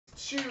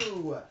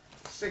2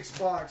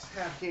 6-box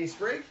half case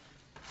break.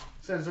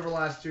 Since over the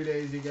last 2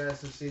 days, you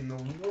guys have seen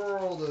the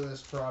world of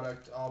this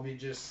product. I'll be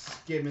just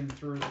skimming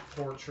through the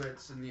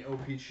portraits and the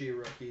OPC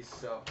rookies.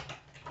 So,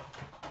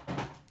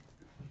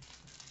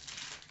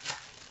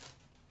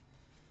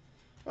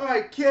 all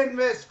right,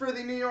 canvas for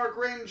the New York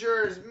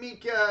Rangers,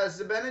 Mika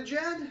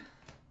Zibanejad.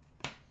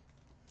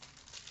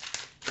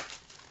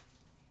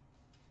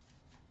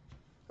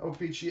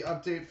 OPC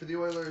update for the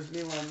Oilers,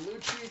 Milan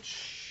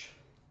Lucic.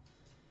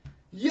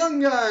 Young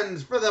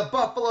Guns for the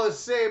Buffalo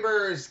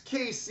Sabres,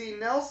 Casey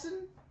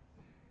Nelson.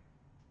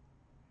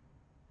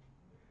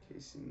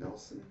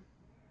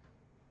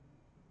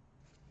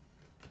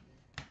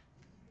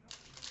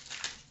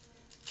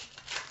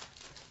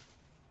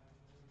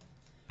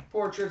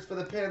 Portraits for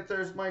the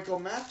Panthers, Michael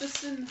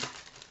Matheson.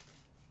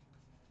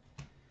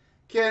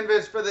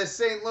 Canvas for the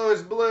St.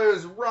 Louis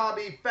Blues,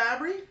 Robbie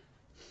Fabry.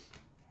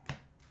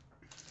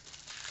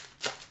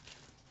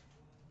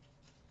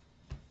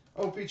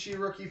 OPC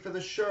rookie for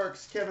the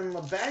Sharks, Kevin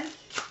LeBanc.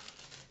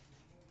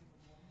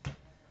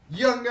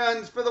 Young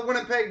Guns for the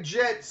Winnipeg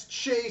Jets,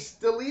 Chase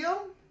DeLeo.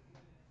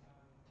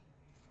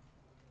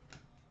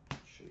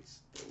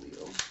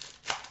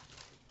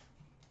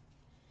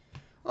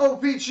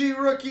 OPC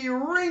rookie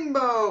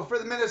Rainbow for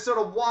the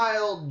Minnesota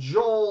Wild,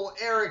 Joel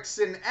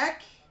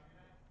Eriksson-Ek.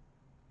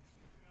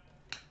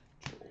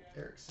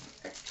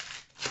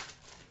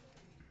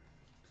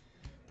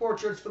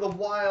 Portraits for the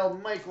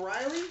Wild, Mike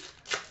Riley.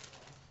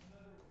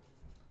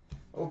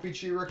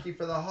 OPC rookie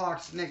for the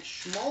Hawks, Nick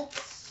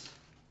Schmaltz.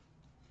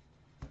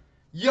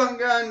 Young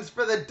Guns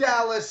for the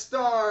Dallas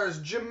Stars,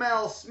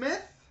 Jamel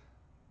Smith.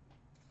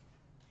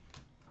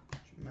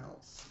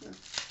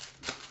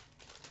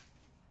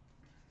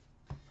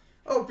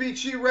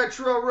 OPC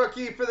Retro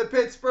rookie for the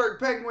Pittsburgh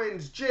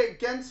Penguins, Jake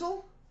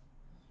Gensel.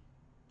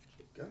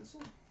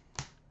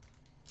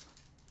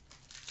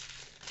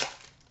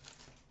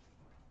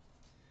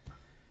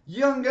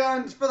 Young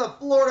Guns for the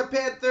Florida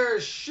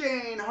Panthers,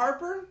 Shane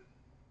Harper.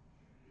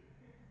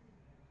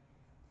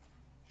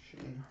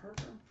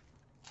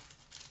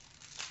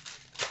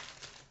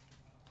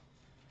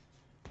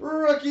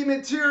 Rookie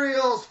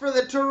materials for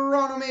the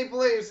Toronto Maple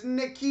Leafs,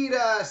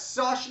 Nikita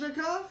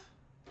Soshnikov.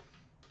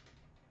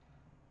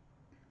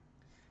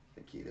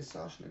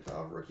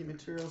 Rookie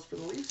materials for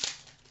the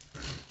Leafs.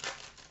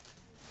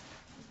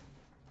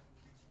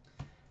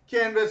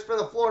 Canvas for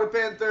the Florida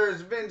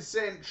Panthers,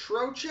 Vincent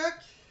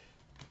Trocheck.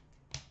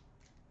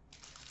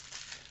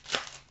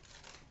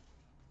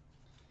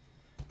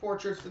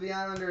 Portraits for the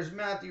Islanders,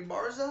 Matthew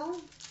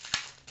Barzal.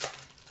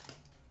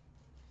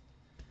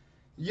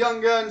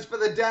 Young Guns for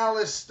the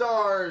Dallas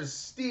Stars,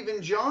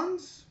 Stephen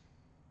Johns.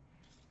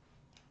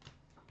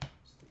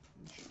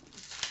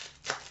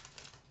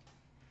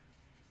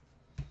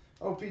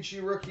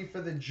 OPC rookie for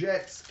the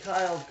Jets,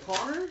 Kyle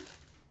Connor.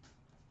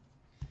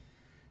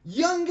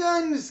 Young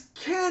Guns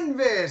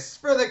canvas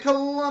for the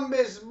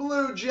Columbus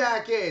Blue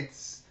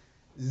Jackets,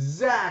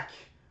 Zach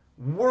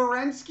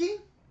Werenski.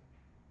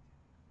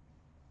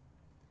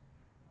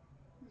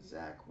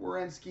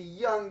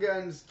 Young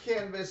Guns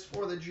canvas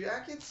for the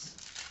Jackets.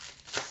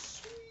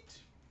 Sweet.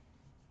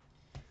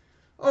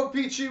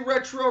 OPC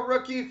retro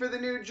rookie for the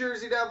New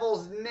Jersey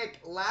Devils, Nick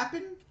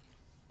Lappin.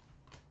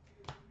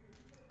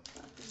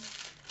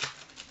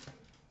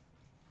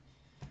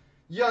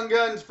 Young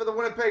Guns for the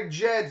Winnipeg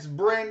Jets,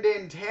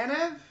 Brandon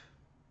Tanev.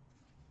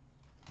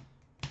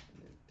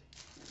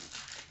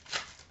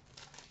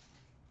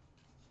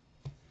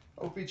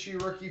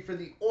 OPC rookie for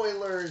the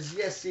Oilers,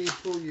 Jesse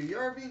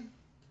Puljujärvi.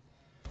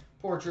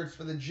 Portraits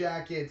for the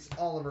Jackets,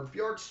 Oliver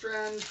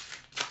Bjorkstrand.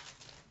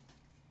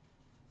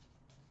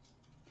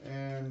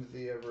 And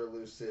the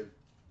ever-elusive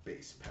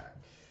base pack.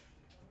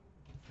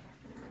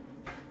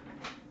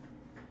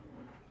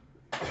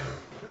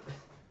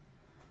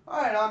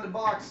 All right, on to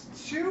box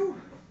 2.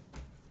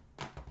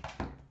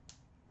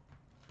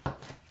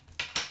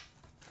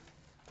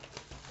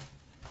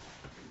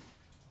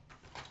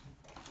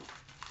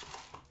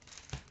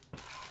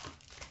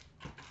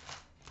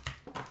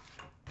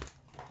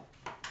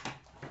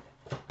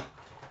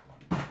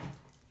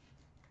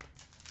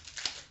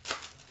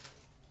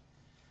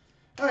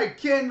 All right,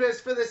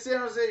 canvas for the San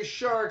Jose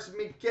Sharks,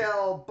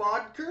 Mikkel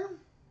Bodker.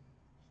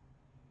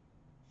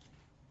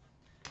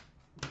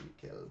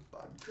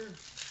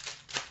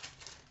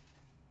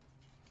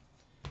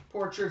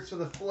 Portraits for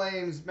the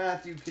Flames,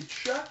 Matthew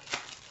Tkachuk.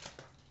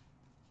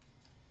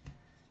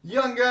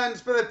 Young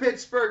Guns for the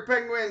Pittsburgh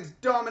Penguins,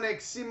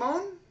 Dominic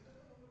Simon.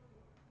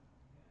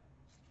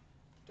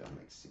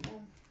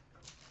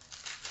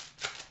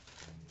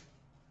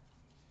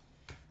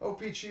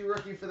 OPC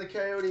rookie for the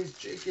Coyotes,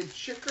 Jacob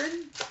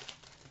Chychrun.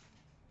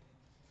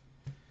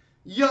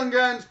 Young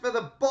Guns for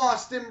the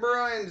Boston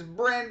Bruins,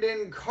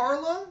 Brandon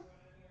Carlo.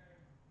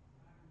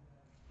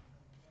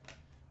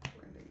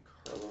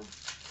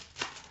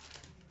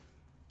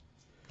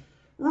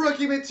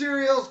 Rookie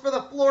materials for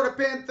the Florida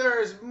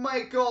Panthers,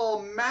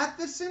 Michael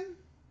Matheson.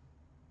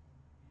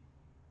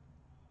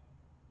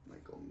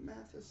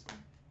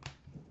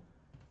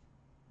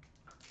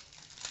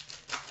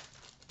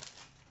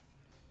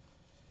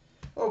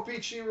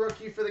 OPG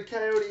rookie for the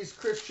Coyotes,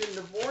 Christian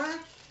Dvorak.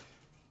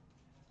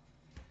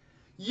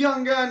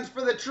 Young Guns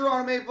for the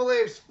Toronto Maple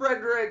Leafs,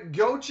 Frederick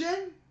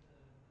Gauthier.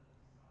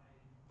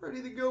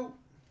 Ready to go.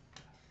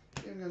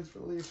 Young Guns for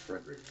the Leafs,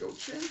 Frederick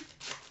Gauthier.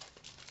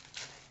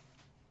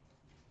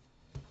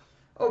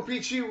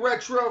 OPG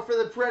Retro for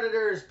the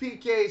Predators,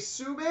 PK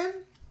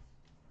Subban.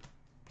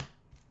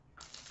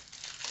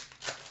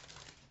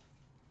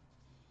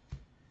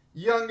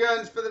 Young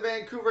Guns for the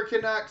Vancouver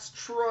Canucks,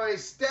 Troy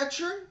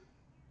Stecher.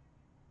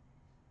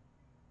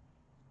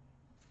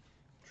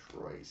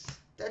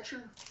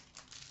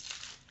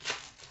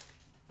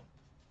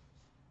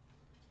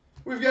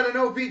 We've got an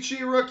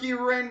OPG rookie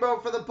rainbow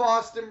for the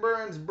Boston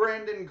Bruins,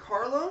 Brandon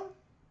Carlo.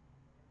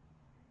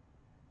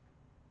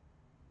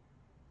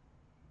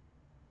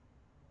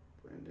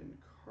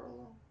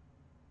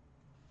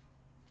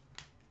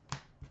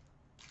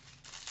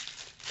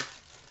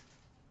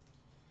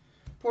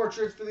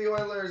 Portraits for the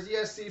Oilers,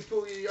 Jesse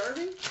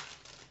Puljujärvi.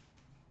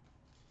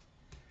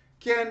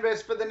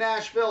 Canvas for the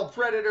Nashville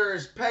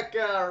Predators,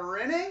 Pekka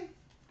Rinne.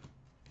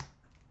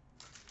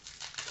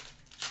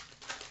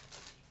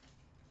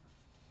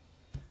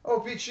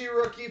 OPG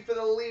rookie for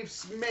the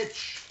Leafs,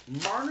 Mitch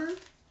Marner.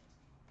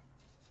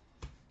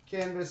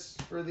 Canvas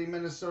for the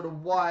Minnesota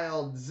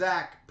Wild,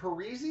 Zach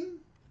Parise.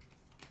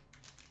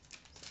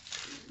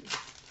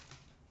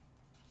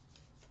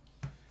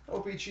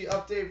 OPG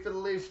update for the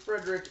Leafs,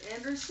 Frederik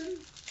Andersen.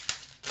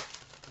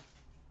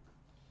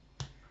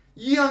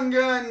 Young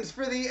Guns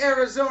for the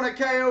Arizona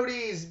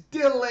Coyotes,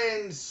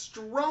 Dylan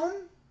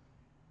Strome.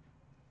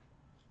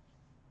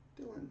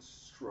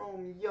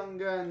 Young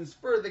Guns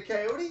for the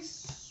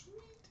Coyotes. Sweet.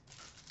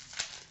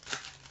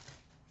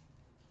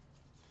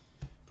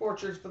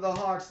 Portraits for the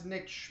Hawks,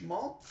 Nick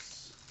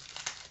Schmaltz.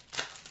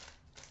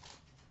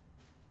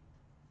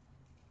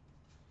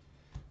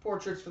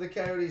 Portraits for the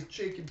Coyotes,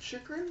 Jacob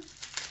Chychrun.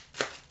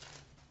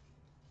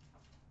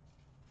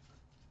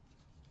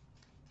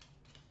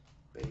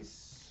 Base.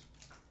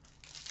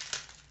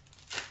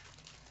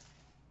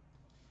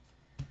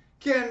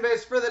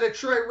 Canvas for the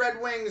Detroit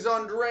Red Wings,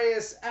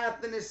 Andreas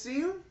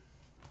Athanasiou.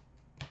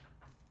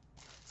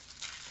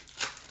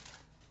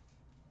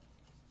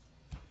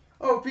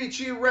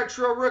 OPG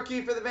Retro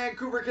Rookie for the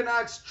Vancouver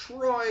Canucks,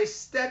 Troy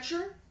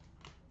Stecher.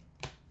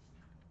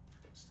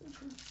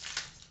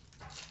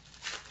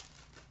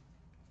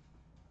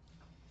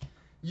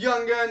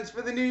 Young Guns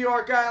for the New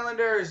York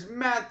Islanders,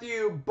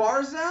 Matthew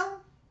Barzal.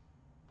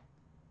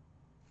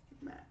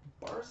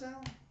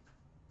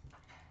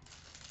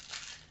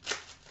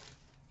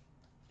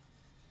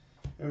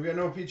 And we've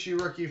got an OPG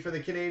rookie for the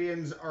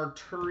Canadians,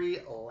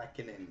 Arturi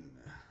Lehkonen.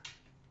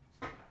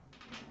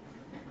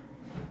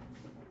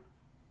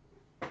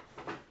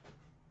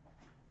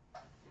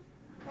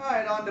 All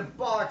right, on to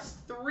box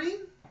 3.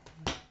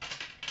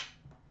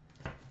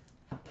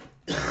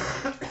 Excuse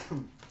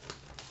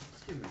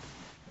me.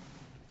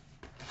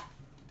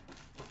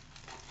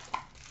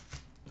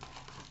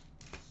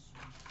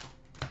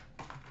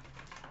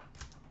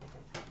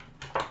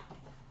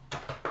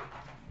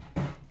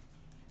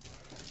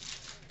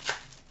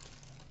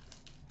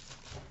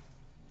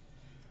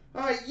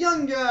 All right,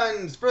 Young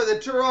Guns for the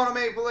Toronto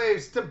Maple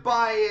Leafs,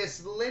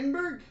 Tobias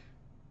Lindberg.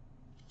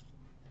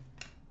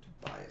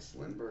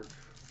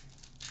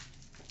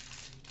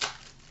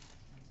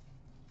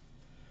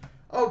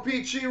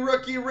 OPG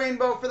Rookie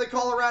Rainbow for the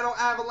Colorado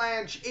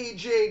Avalanche,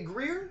 AJ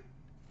Greer.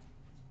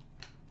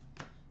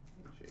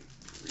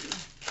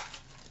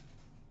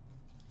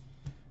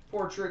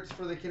 Portraits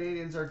for the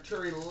Canadians,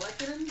 Arturi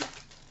Lehkonen.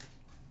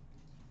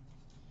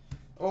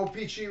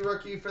 OPG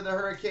Rookie for the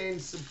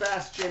Hurricanes,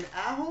 Sebastian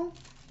Aho.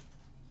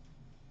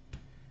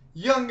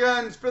 Young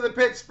Guns for the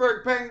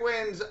Pittsburgh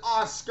Penguins,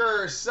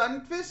 Oscar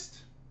Sundqvist.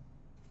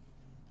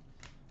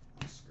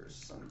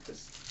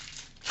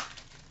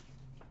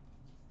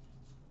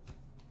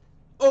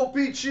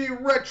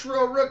 OPG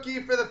Retro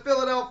Rookie for the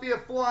Philadelphia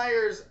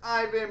Flyers,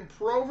 Ivan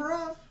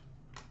Provorov.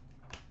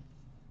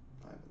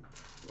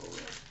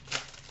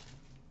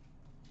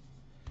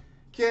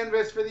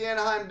 Canvas for the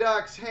Anaheim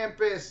Ducks,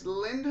 Hampus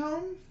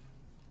Lindholm.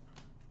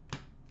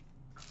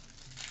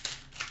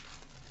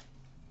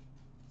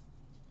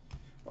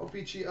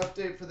 OPG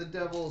update for the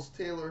Devils,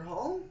 Taylor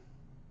Hall.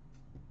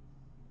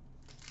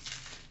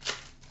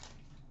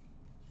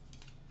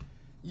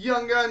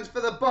 Young Guns for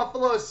the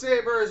Buffalo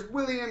Sabres,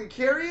 William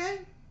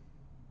Carrier.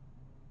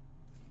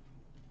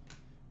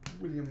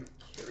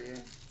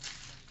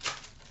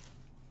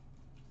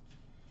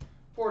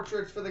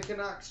 Portraits for the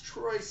Canucks,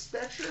 Troy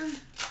Stecher.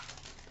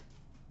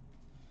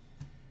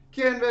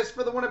 Canvas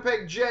for the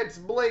Winnipeg Jets,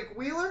 Blake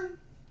Wheeler.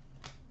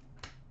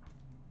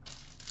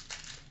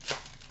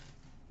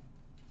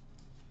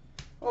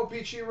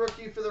 OPG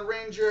Rookie for the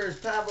Rangers,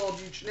 Pavel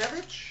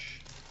Buchnevich.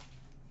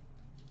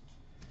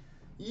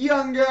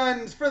 Young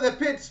Guns for the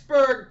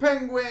Pittsburgh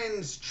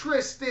Penguins,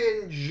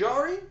 Tristan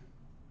Jarry.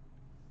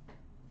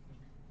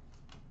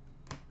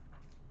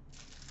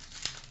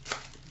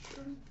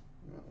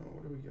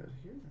 What do we got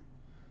here?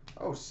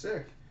 Oh,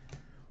 sick.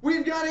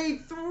 We've got a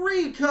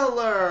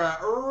 3-color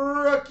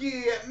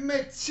rookie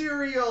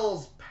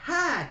materials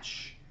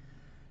patch.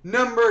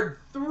 Numbered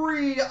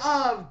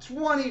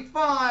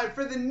 3/25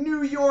 for the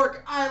New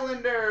York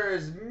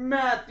Islanders,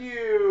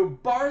 Matthew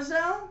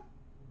Barzal.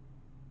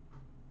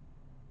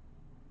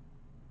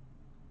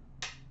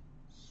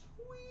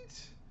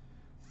 Sweet.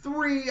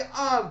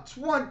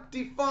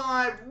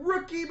 3/25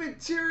 rookie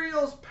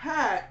materials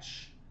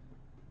patch.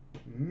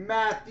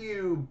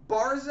 Matthew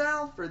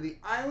Barzal for the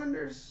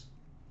Islanders.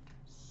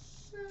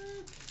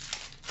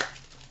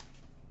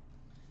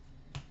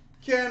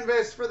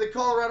 Canvas for the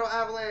Colorado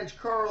Avalanche,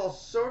 Carl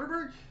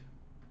Soderberg.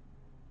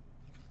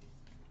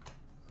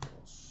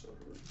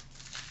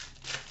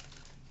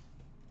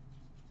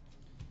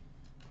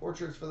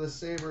 Portraits for the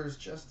Sabres,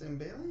 Justin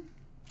Bailey.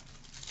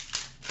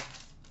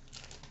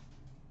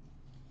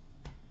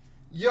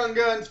 Young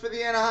Guns for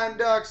the Anaheim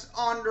Ducks,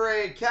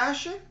 Andre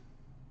Kasha.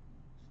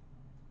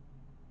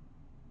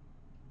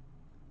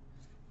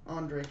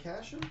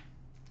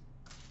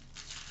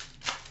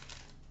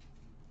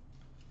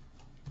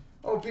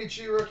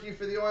 OPG rookie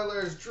for the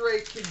Oilers,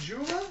 Drake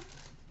Caggiula.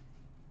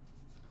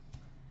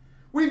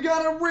 We've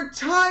got a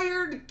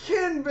retired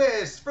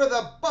canvas for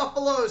the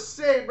Buffalo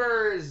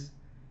Sabres,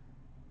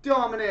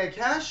 Dominic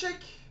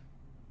Hasek.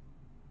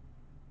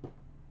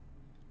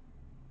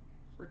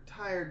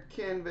 Retired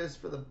canvas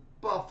for the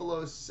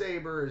Buffalo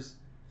Sabres,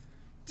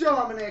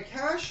 Dominic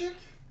Hasek.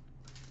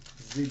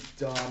 The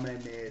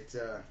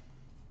Dominator.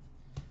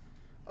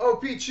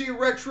 OPG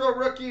retro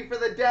rookie for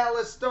the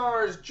Dallas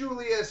Stars,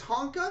 Julius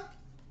Honka.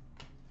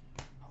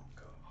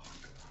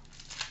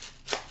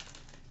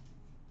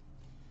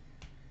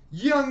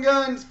 Young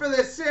Guns for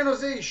the San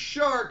Jose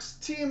Sharks,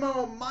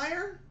 Timo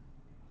Meier.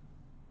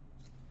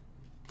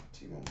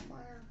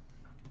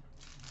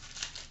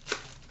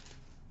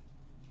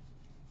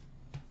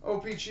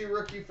 OPG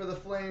rookie for the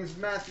Flames,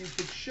 Matthew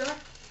Tkachuk.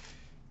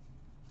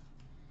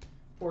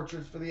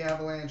 Portraits for the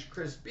Avalanche,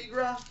 Chris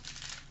Bigra.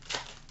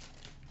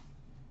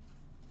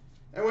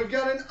 And we've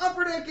got an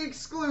Upper Deck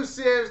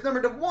exclusives,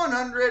 number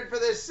 /100 for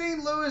the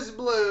St. Louis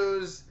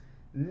Blues,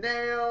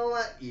 Nail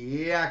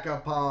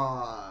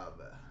Yakupov.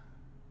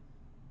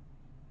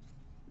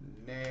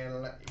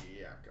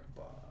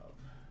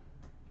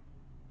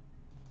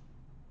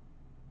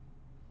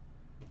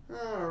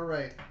 All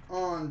right,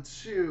 on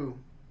to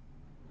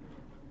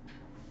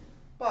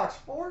box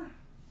 4.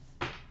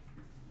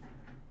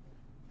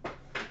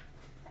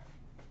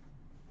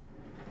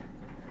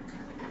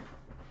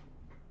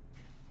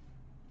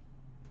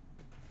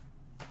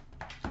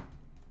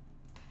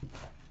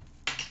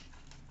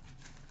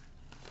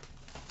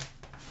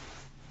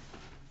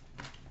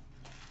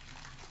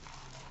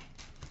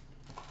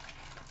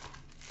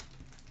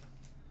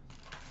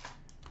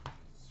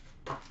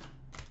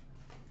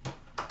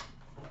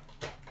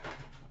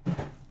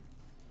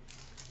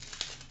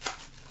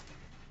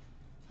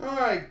 All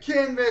right,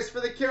 canvas for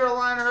the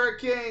Carolina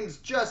Hurricanes,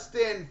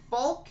 Justin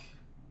Falk.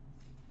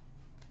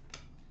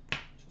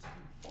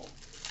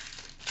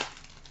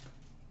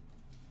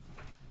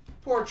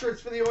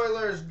 Portraits for the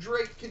Oilers,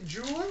 Drake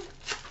Caggiula.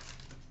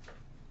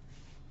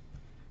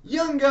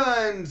 Young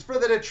Guns for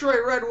the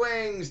Detroit Red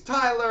Wings,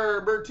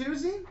 Tyler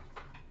Bertuzzi.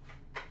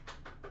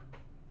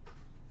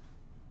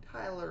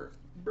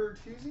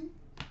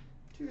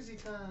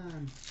 Bertuzzi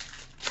time.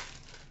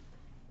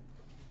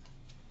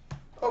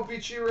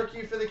 OPG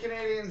rookie for the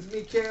Canadians,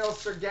 Mikhail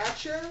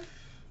Sergachev.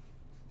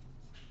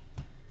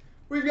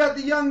 We've got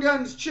the Young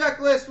Guns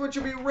checklist, which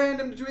will be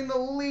random between the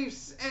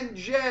Leafs and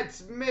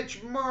Jets,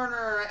 Mitch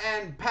Marner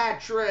and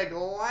Patrick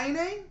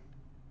Laine.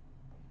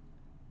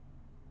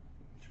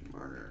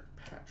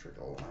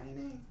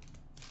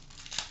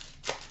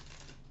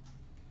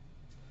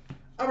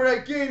 Upper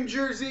Deck game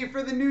jersey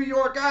for the New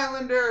York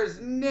Islanders,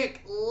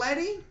 Nick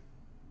Leddy.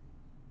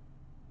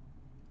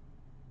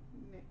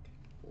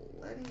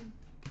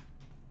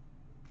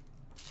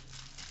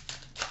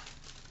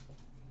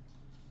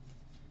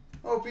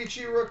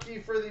 OPG rookie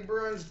for the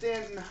Bruins,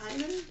 Danton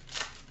Heinen.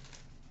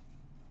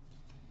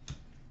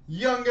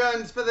 Young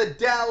Guns for the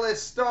Dallas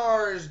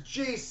Stars,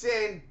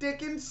 Jason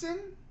Dickinson.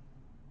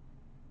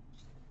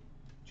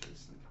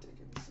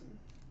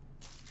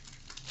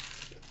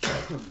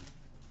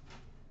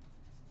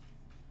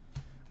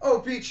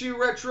 OPG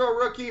retro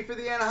rookie for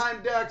the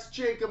Anaheim Ducks,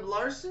 Jacob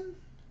Larson.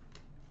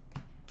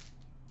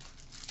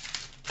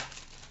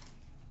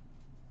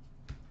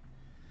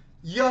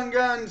 Young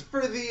Guns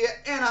for the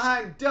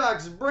Anaheim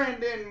Ducks,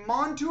 Brandon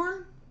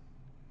Montour.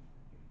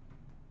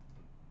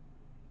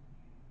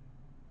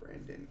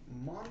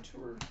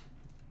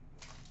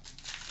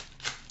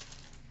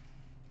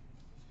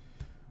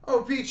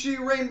 OPG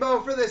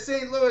Rainbow for the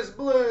St. Louis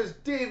Blues,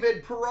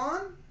 David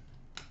Perron.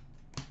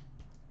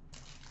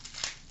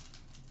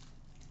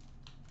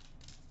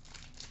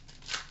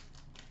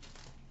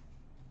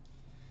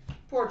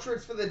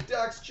 Portraits for the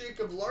Ducks,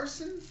 Jacob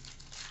Larson.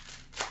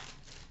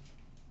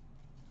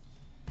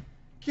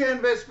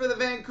 Canvas for the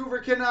Vancouver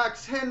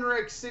Canucks,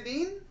 Henrik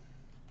Sedin.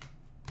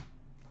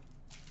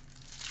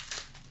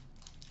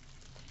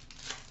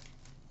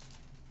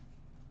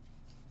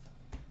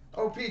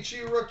 OPG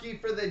OPG rookie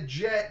for the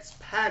Jets,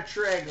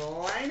 Patrick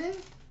Laine.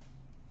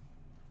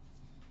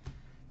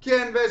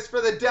 Canvas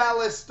for the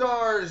Dallas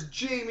Stars,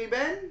 Jamie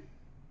Benn.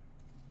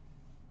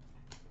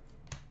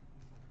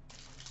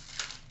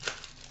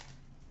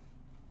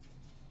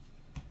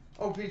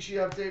 OPG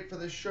update for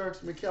the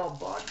Sharks, Mikhail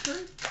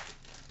Bodker.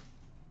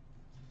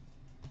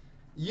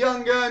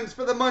 Young Guns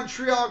for the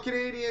Montreal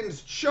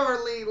Canadiens,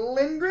 Charlie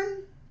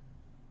Lindgren.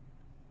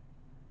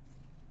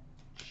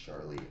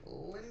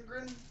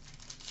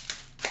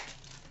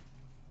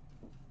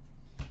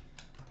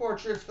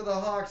 Portraits for the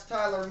Hawks,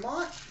 Tyler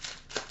Mott.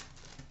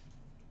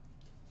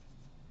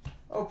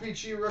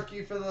 OPG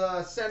rookie for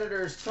the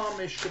Senators,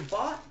 Tomas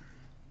Chabot.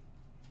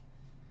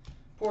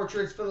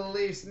 Portraits for the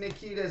Leafs,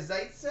 Nikita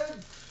Zaitsev.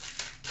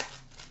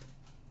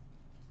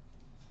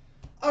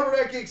 Upper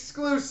Deck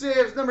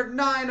exclusives, number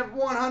 9 of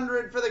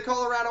 100 for the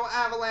Colorado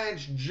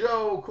Avalanche,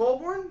 Joe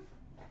Colborne.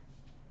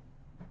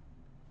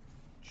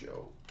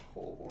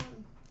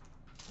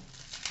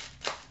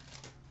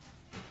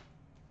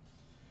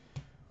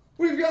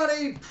 We've got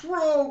a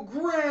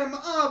Program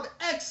of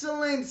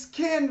Excellence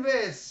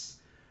canvas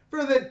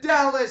for the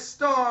Dallas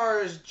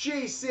Stars,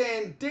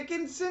 Jason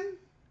Dickinson.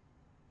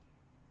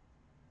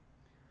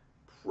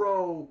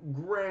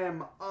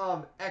 Program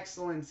of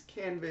Excellence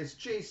canvas,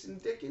 Jason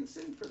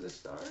Dickinson for the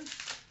Stars.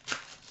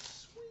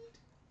 Sweet.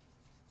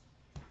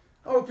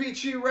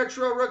 OPG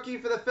retro rookie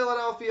for the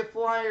Philadelphia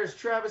Flyers,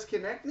 Travis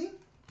Konechny.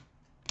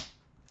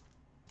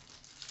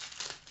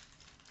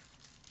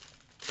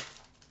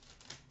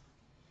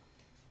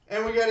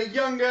 And we got a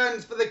Young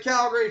Guns for the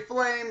Calgary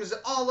Flames,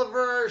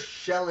 Oliver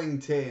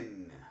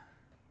Shellington.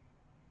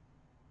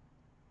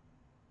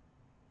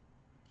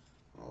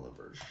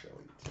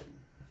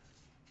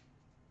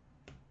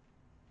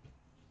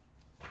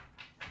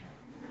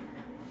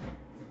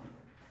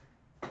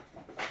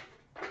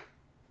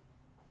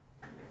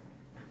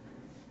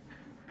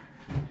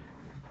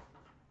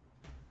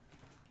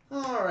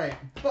 All right,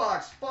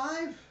 box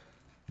 5.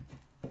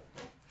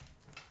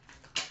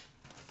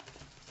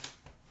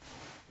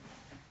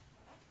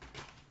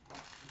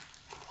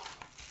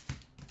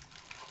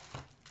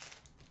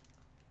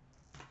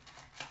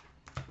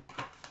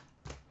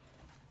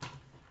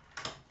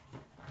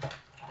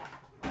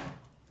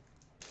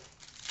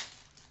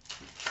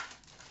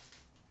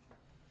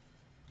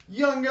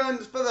 Young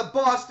Guns for the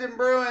Boston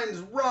Bruins,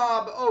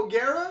 Rob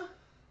O'Gara.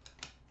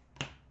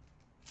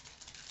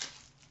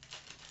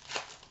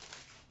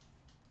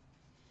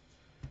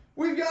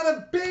 We've got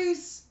a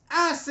base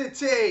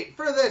acetate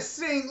for the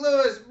St.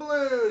 Louis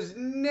Blues,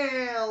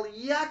 Nail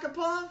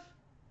Yakupov.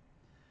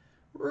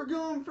 We're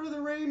going for the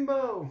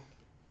rainbow.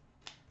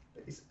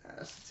 Base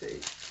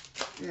acetate,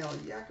 Nail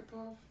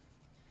Yakupov.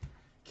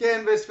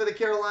 Canvas for the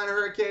Carolina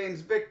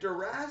Hurricanes, Victor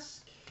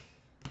Rask.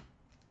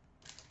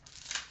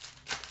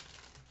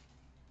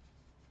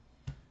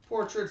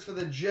 Portraits for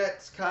the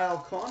Jets, Kyle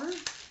Connor.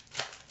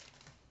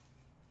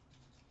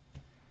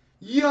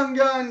 Young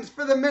Guns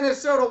for the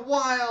Minnesota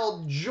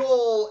Wild,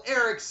 Joel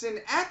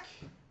Eriksson-Ek.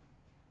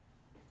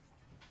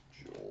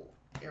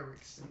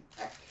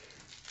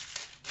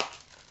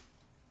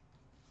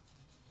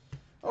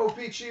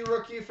 OPG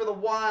rookie for the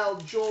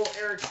Wild, Joel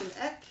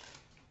Eriksson-Ek.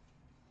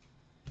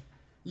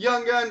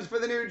 Young Guns for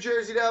the New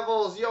Jersey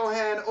Devils,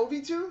 Johan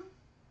Ovitu.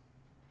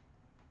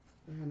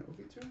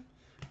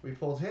 We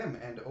pulled him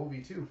and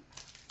Ovitu.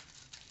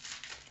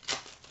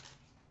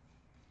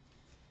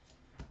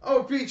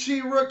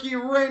 OPG rookie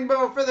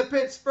rainbow for the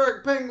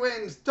Pittsburgh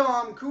Penguins,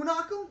 Tom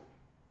Kuhnhackl.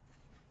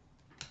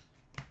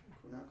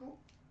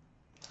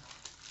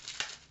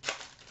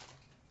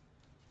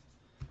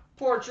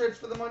 Portraits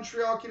for the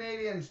Montreal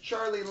Canadiens,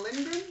 Charlie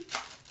Lindgren.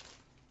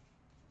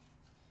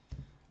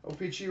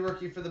 OPG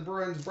rookie for the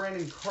Bruins,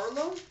 Brandon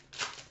Carlo.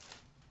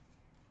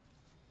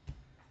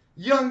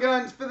 Young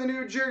Guns for the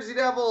New Jersey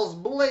Devils,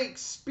 Blake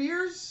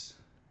Spears.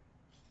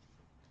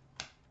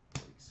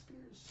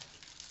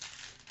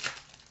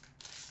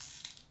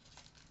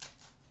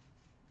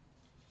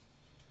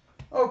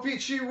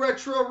 OPG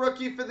retro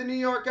rookie for the New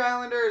York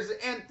Islanders,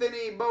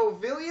 Anthony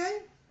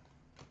Beauvillier.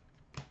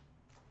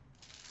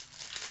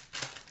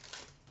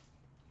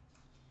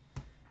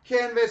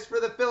 Canvas for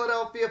the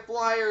Philadelphia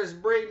Flyers,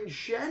 Braden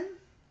Shen.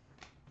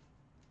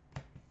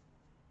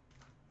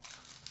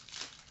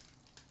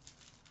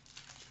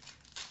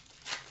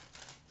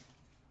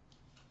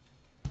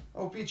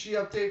 OPG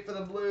update for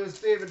the Blues,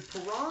 David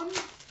Perron.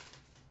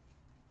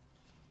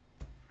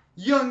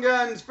 Young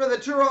Guns for the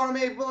Toronto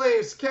Maple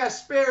Leafs,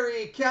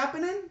 Kasperi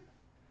Kapanen.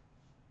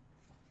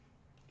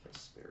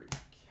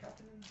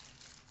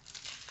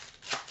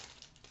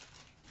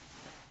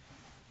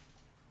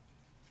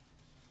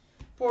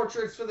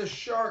 Portraits for the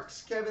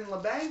Sharks, Kevin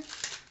Labanc.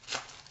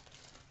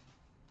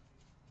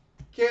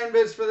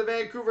 Canvas for the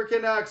Vancouver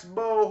Canucks,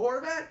 Bo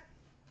Horvat.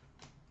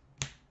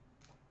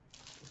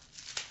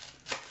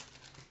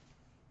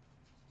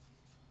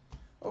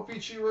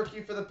 OPG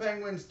rookie for the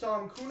Penguins,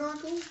 Tom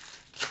Kuhnhackl.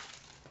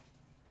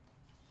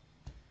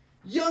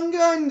 Young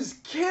Guns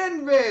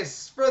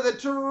canvas for the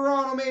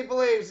Toronto Maple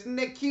Leafs,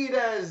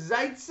 Nikita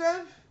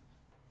Zaitsev.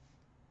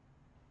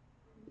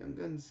 Young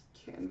Guns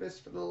canvas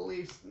for the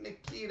Leafs,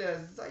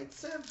 Nikita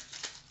Zaitsev.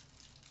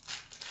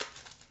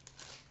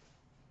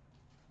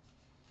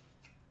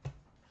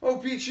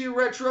 OPG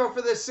Retro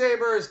for the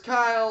Sabres,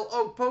 Kyle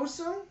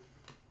Okposo.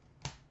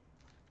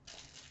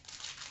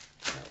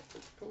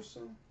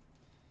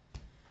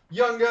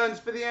 Young Guns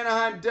for the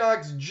Anaheim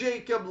Ducks,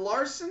 Jacob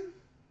Larson.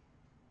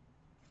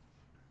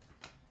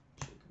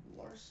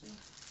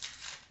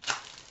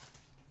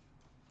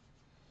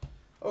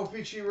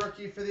 OPG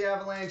Rookie for the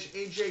Avalanche,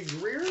 AJ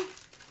Greer.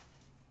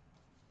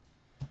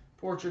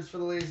 Portraits for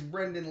the Leafs,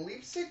 Brendan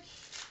Leipsic.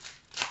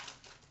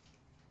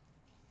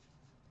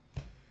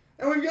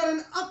 And we've got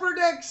an Upper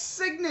Deck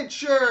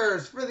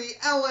Signatures for the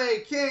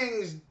LA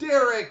Kings,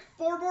 Derek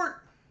Forbort.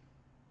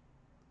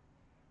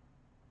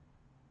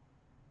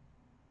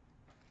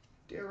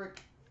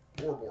 Derek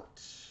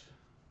Forbort.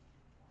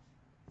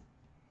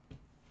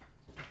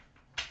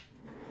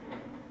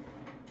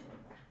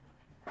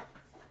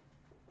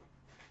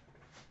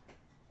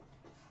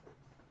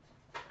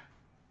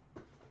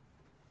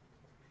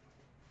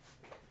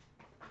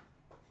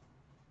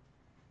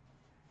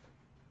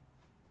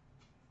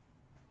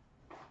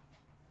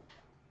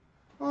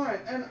 All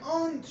right, and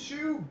on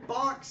to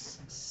box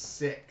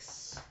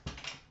 6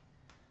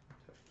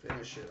 to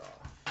finish it off.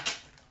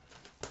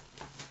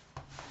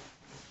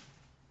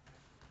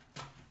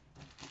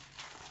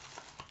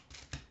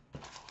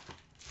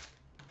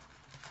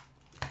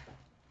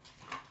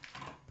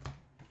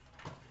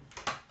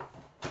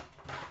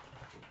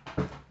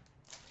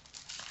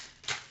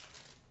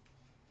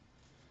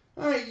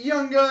 All right,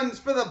 Young Guns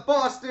for the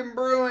Boston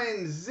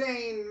Bruins,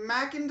 Zane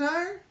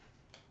McIntyre.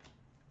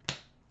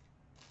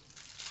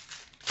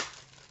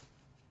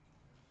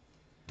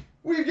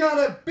 We've got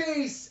a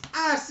base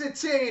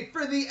acetate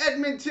for the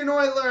Edmonton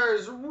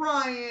Oilers,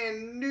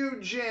 Ryan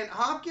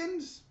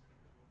Nugent-Hopkins.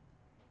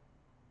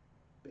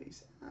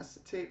 Base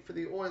acetate for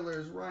the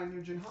Oilers, Ryan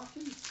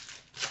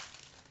Nugent-Hopkins.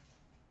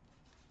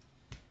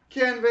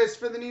 Canvas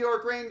for the New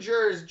York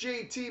Rangers,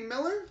 JT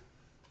Miller.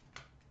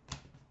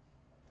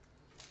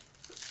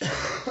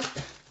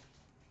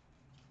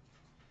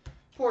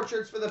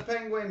 Portraits for the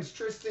Penguins,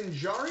 Tristan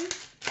Jarry.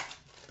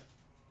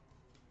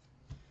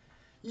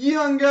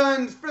 Young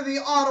Guns for the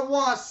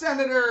Ottawa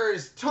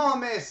Senators,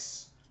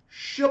 Thomas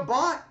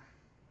Chabot.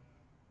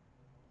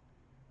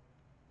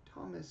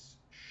 Thomas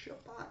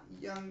Chabot,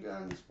 Young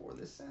Guns for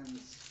the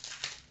Sens.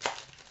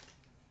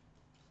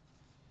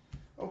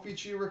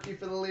 OPG Rookie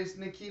for the Leafs,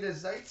 Nikita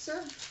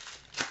Zaitsev.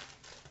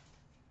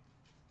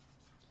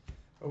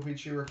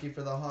 OPG Rookie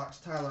for the Hawks,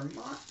 Tyler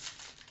Mott.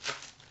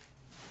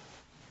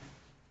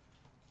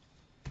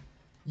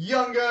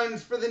 Young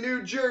Guns for the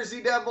New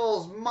Jersey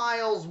Devils,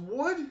 Miles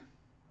Wood.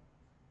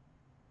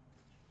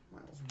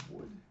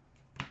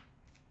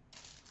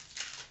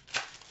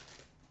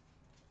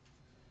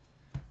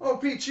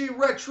 OPG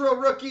Retro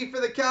Rookie for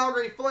the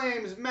Calgary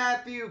Flames,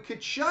 Matthew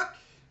Tkachuk.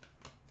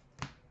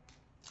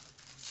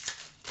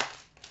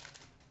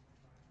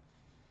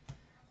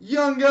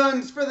 Young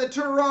Guns for the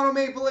Toronto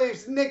Maple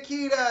Leafs,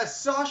 Nikita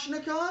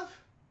Soshnikov.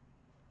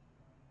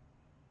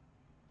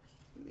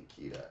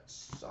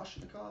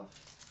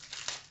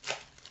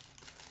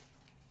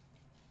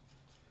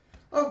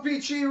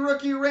 OPG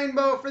Rookie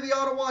Rainbow for the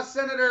Ottawa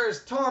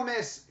Senators,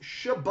 Thomas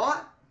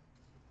Chabot.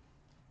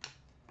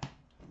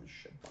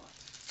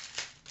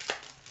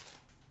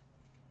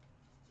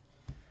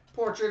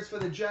 Portraits for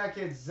the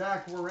Jackets,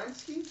 Zach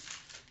Werenski.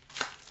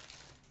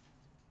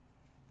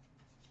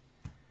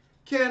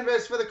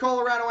 Canvas for the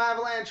Colorado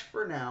Avalanche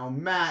for now,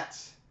 Matt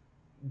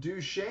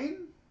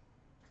Duchene.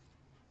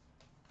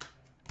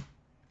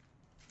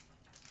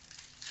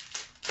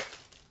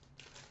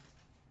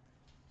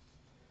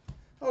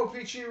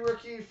 OPG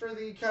Rookie for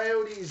the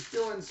Coyotes,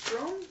 Dylan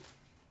Strome.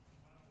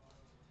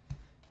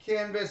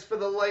 Canvas for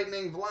the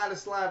Lightning,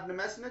 Vladislav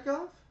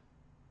Nemesnikov.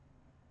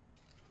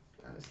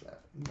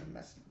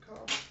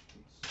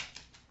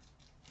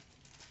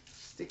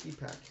 Sticky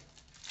pack.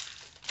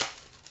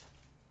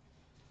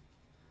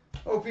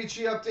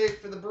 OPG update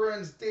for the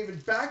Bruins,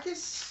 David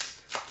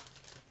Backes.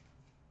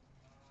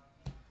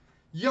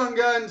 Young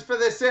Guns for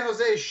the San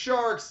Jose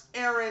Sharks,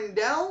 Aaron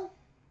Dell.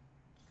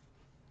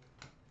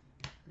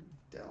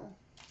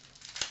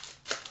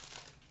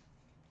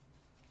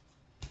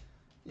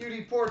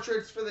 UD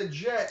Portraits for the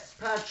Jets,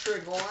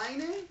 Patrick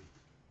Laine.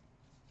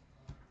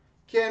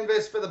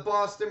 Canvas for the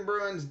Boston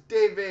Bruins,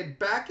 David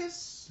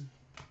Backes.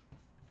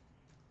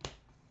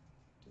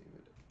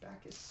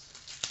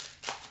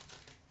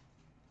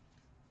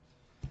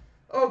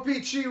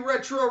 OPG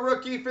Retro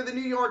Rookie for the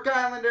New York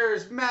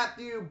Islanders,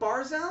 Matthew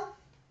Barzal.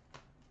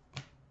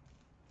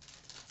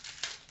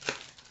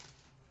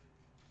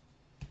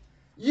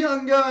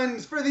 Young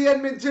Guns for the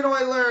Edmonton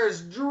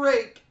Oilers,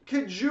 Drake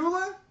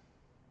Caggiula.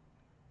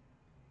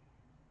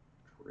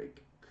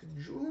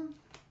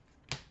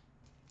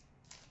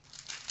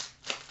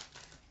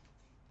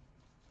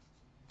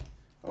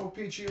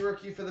 OPG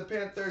Rookie for the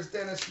Panthers,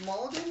 Dennis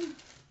Mulligan.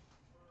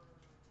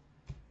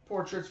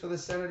 Portraits for the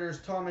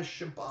Senators, Thomas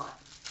Chabot.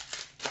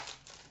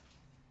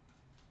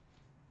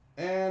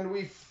 And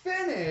we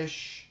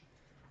finish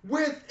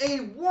with a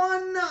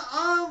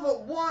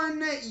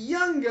 1/1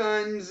 Young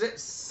Guns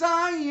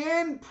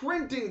cyan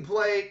printing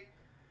plate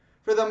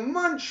for the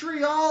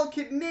Montreal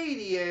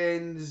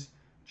Canadiens,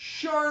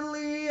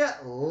 Charlie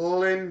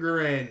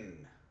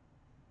Lindgren.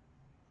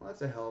 Well,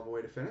 that's a hell of a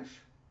way to finish.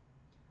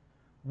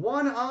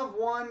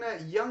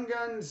 1/1 Young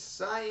Guns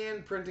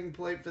cyan printing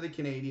plate for the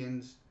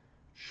Canadiens,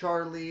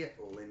 Charlie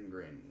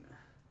Lindgren.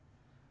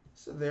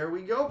 So there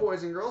we go,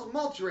 boys and girls.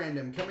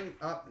 Multi-random coming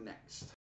up next.